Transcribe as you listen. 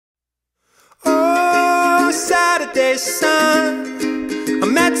Saturday sun, I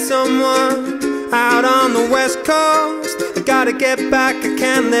met someone out on the west coast. I gotta get back, I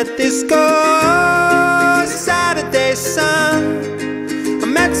can't let this go. Saturday sun, I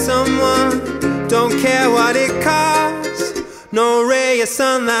met someone, don't care what it costs. No ray of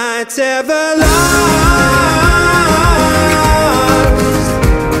sunlight's ever lost.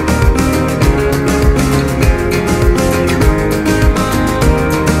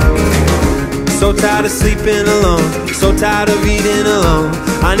 So tired of sleeping alone, so tired of eating alone.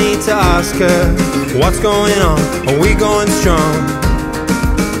 I need to ask her, what's going on? Are we going strong?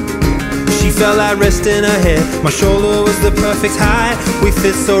 She felt like rest in her head. My shoulder was the perfect height. We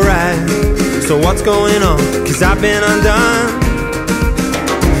fit so right. So what's going on? Cause I've been undone.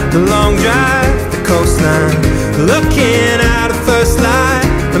 The long drive, the coastline, looking at her first light.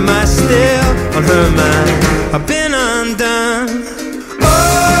 Am I still on her mind? I've been undone.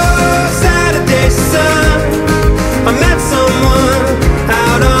 Saturday sun, I met someone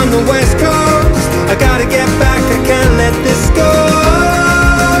out on the west coast. I gotta get back, I can't let this go.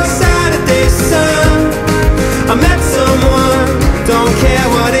 Saturday sun, I met someone, don't care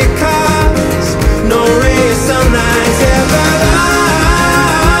what it costs. No ray of sunlight's ever lost,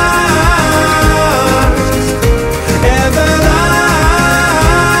 ever lost.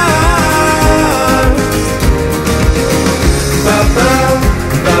 Ba-ba.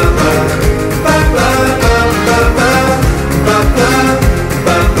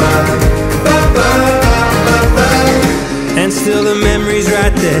 And still the memory's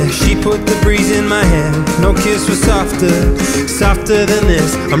right there. She put the breeze in my hair. No kiss was softer, softer than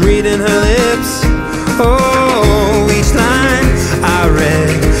this. I'm reading her lips. Oh, each line I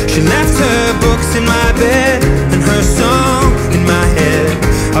read. She left her books in my bed and her song in my head.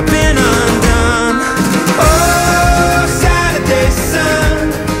 I've been undone. Oh, Saturday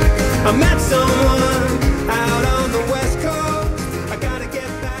sun, I met someone out